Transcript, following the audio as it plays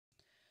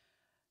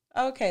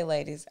Okay,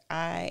 ladies,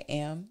 I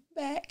am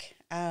back.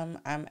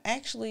 I'm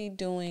actually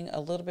doing a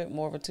little bit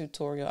more of a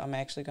tutorial. I'm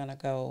actually going to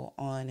go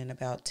on in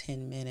about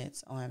 10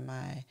 minutes on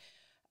my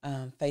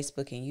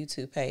Facebook and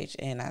YouTube page.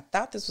 And I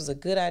thought this was a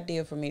good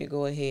idea for me to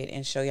go ahead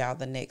and show y'all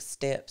the next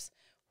steps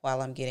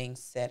while I'm getting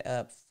set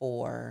up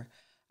for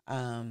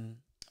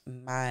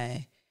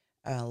my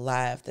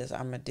live that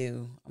I'm gonna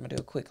do. I'm gonna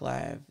do a quick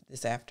live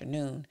this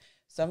afternoon.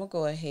 So I'm gonna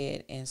go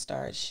ahead and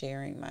start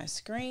sharing my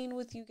screen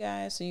with you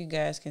guys so you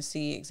guys can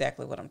see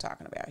exactly what I'm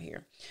talking about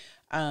here.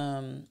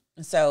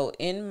 So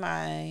on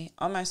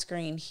my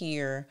screen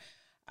here,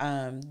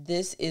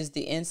 this is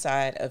the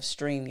inside of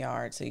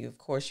Streamyard. So of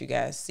course you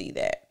guys see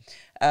that.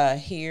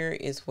 Here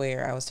is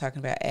where I was talking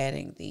about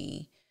adding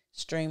the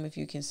stream. If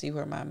you can see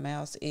where my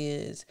mouse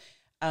is.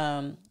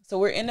 So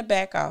we're in the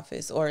back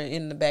office, or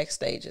in the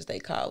backstage as they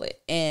call it.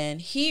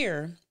 And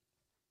here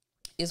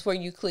is where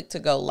you click to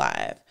go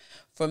live.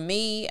 For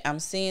me, I'm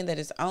seeing that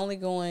it's only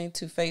going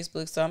to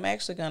Facebook, so I'm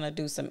actually going to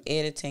do some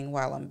editing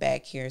while I'm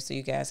back here so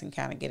you guys can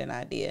kind of get an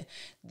idea.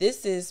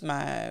 This is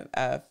my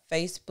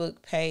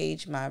Facebook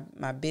page, my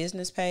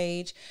business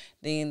page.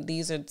 Then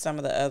these are some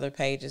of the other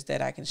pages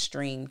that I can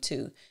stream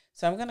to.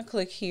 So I'm going to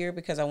click here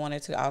because I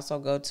wanted to also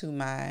go to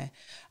my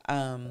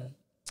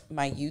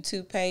my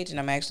YouTube page, and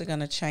I'm actually going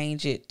to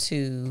change it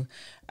to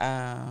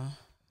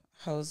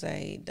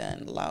Jose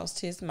done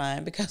lost his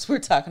mind because we're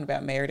talking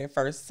about Married at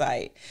First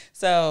Sight.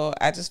 So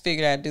I just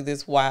figured I'd do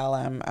this while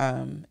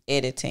I'm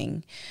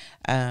editing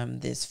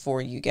this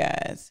for you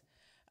guys.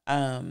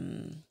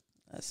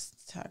 Let's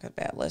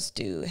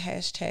do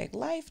hashtag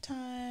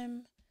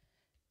lifetime.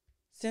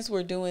 Since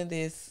we're doing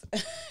this,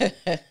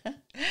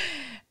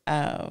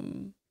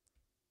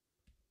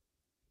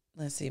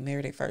 let's see,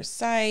 Married at First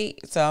Sight.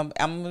 So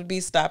I'm going to be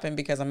stopping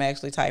because I'm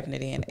actually typing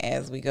it in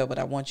as we go. But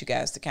I want you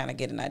guys to kind of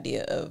get an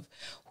idea of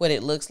what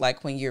it looks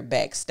like when you're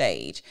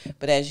backstage.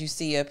 But as you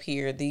see up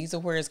here, these are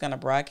where it's going to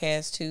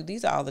broadcast to.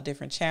 These are all the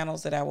different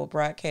channels that I will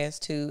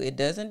broadcast to. It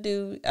doesn't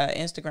do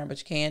Instagram, but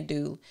you can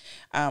do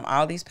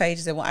all these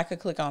pages. And I could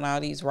click on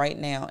all these right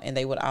now and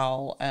they would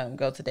all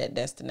go to that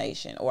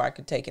destination. Or I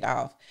could take it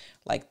off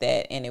like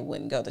that and it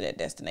wouldn't go to that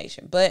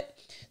destination. But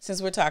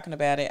since we're talking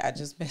about it, I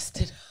just messed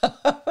it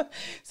up.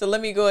 So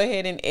let me go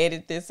ahead and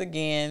edit this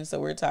again. So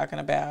we're talking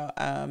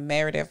about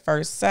Married at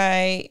First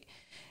Sight.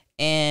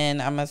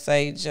 And I'm going to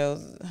say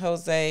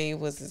Jose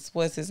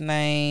what's his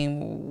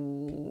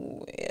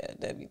name? Yeah,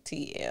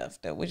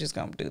 WTF. We're just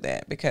going to do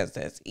that because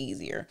that's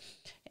easier.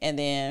 And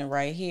then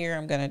right here,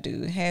 I'm going to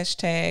do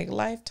hashtag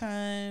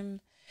lifetime.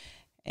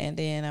 And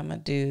then I'm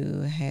going to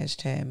do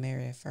hashtag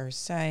Married at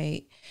First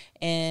Sight.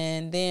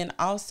 And then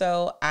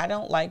also, I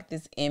don't like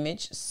this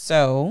image.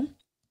 So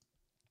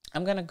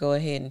I'm going to go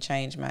ahead and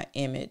change my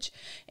image.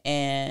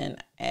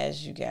 And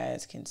as you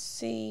guys can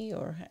see,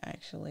 or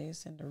actually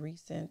it's in the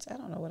recents, I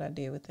don't know what I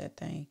did with that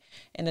thing.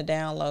 In the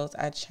downloads,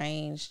 I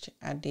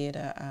did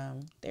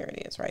there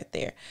it is right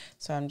there.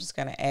 So I'm just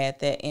going to add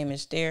that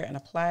image there and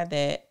apply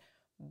that,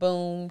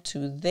 boom,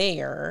 to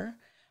there.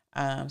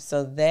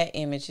 So that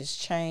image is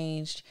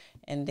changed.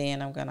 And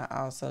then I'm going to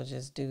also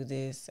just do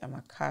this. I'm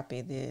going to copy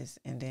this.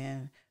 And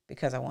then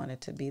because I want it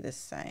to be the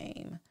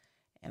same,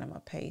 and I'm going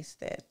to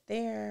paste that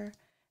there.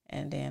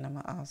 And then I'm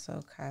going to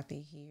also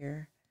copy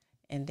here.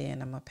 And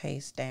then I'm going to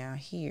paste down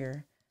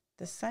here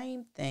the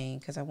same thing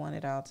because I want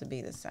it all to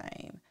be the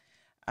same.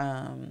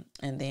 And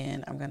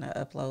then I'm going to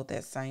upload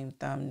that same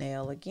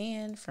thumbnail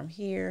again from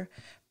here,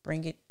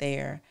 bring it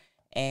there,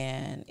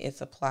 and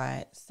it's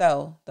applied.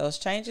 So those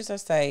changes are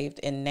saved.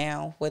 And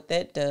now what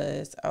that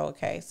does,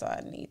 okay, so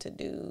I need to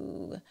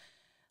do,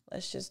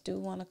 let's just do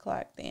 1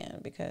 o'clock then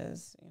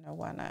because,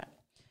 why not?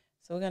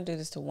 So we're going to do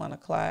this to 1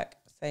 o'clock.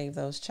 Save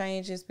those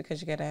changes because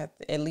you got to have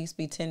to at least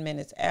be 10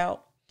 minutes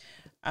out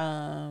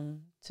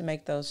to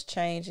make those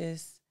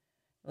changes.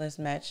 Let's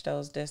match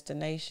those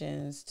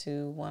destinations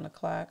to 1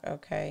 o'clock.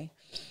 Okay.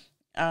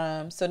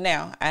 So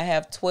now I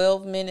have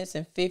 12 minutes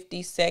and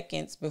 50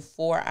 seconds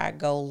before I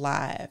go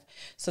live.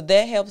 So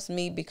that helps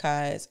me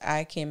because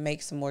I can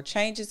make some more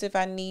changes if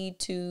I need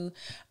to.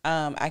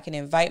 I can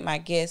invite my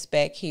guests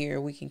back here.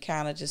 We can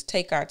kind of just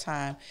take our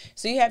time.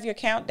 So you have your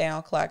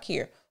countdown clock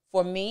here.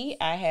 For me,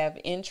 I have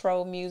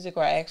intro music,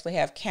 or I actually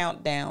have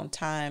countdown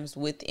times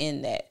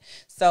within that.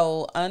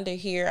 So under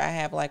here, I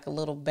have like a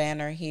little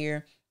banner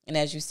here. And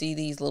as you see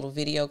these little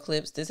video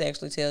clips, this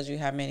actually tells you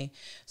how many.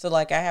 So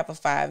like I have a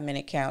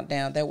 5-minute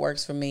countdown. That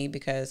works for me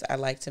because I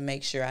like to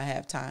make sure I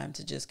have time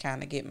to just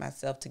kind of get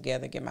myself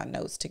together, get my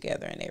notes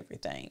together and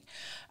everything.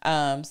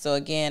 So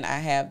again, I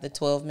have the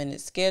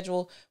 12-minute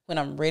schedule. When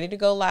I'm ready to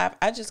go live,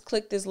 I just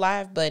click this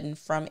live button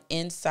from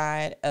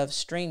inside of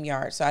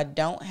StreamYard. So I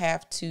don't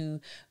have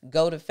to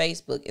go to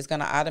Facebook. It's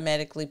going to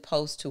automatically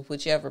post to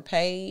whichever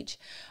page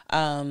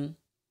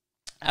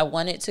I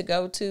want it to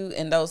go to,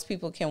 and those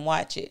people can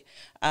watch it.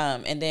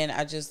 And then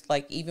I just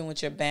like, even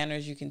with your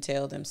banners, you can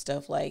tell them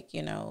stuff like,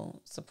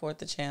 support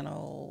the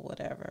channel,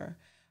 whatever,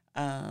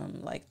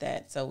 like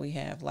that. So we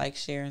have like,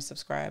 share, and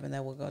subscribe, and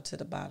that will go to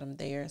the bottom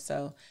there.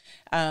 So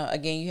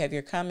again, you have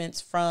your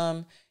comments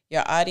from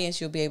your audience.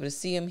 You'll be able to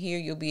see them here.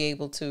 You'll be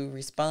able to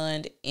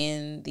respond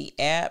in the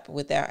app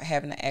without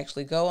having to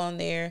actually go on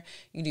there.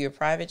 You do your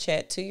private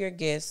chat to your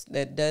guests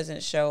that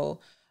doesn't show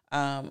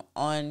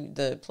on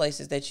the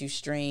places that you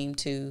stream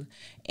to,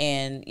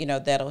 and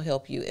that'll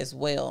help you as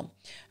well.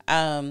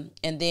 And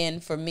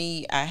then for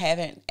me, I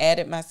haven't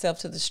added myself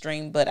to the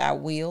stream, but I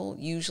will.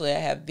 Usually I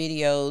have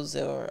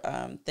videos or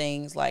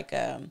things like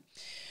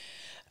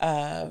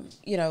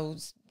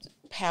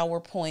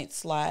PowerPoint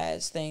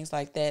slides, things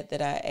like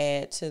that I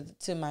add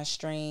to my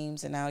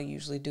streams, and I'll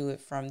usually do it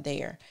from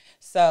there.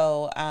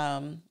 So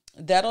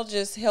that'll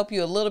just help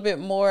you a little bit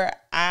more.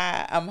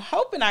 I'm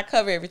hoping I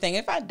cover everything.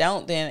 If I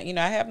don't, then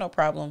I have no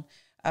problem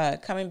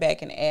coming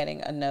back and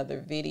adding another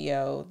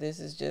video. This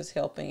is just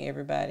helping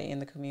everybody in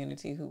the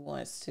community who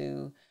wants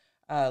to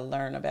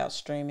learn about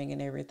streaming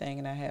and everything,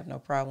 and I have no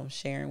problem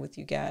sharing with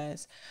you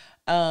guys.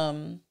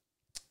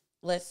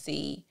 Let's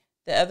see.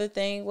 The other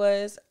thing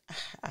was,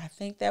 I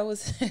think that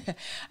was,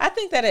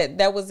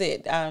 that was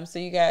it. So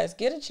you guys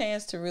get a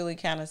chance to really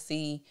kind of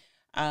see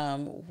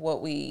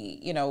what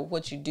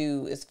what you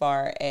do as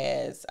far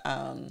as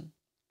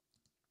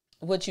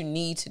what you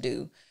need to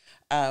do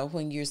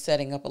when you're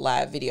setting up a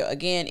live video.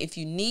 Again, if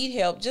you need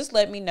help, just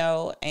let me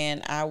know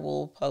and I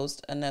will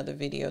post another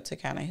video to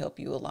kind of help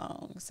you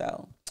along.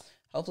 So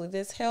hopefully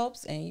this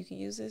helps and you can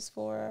use this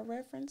for a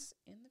reference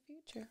in the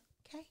future.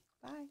 Okay,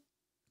 bye.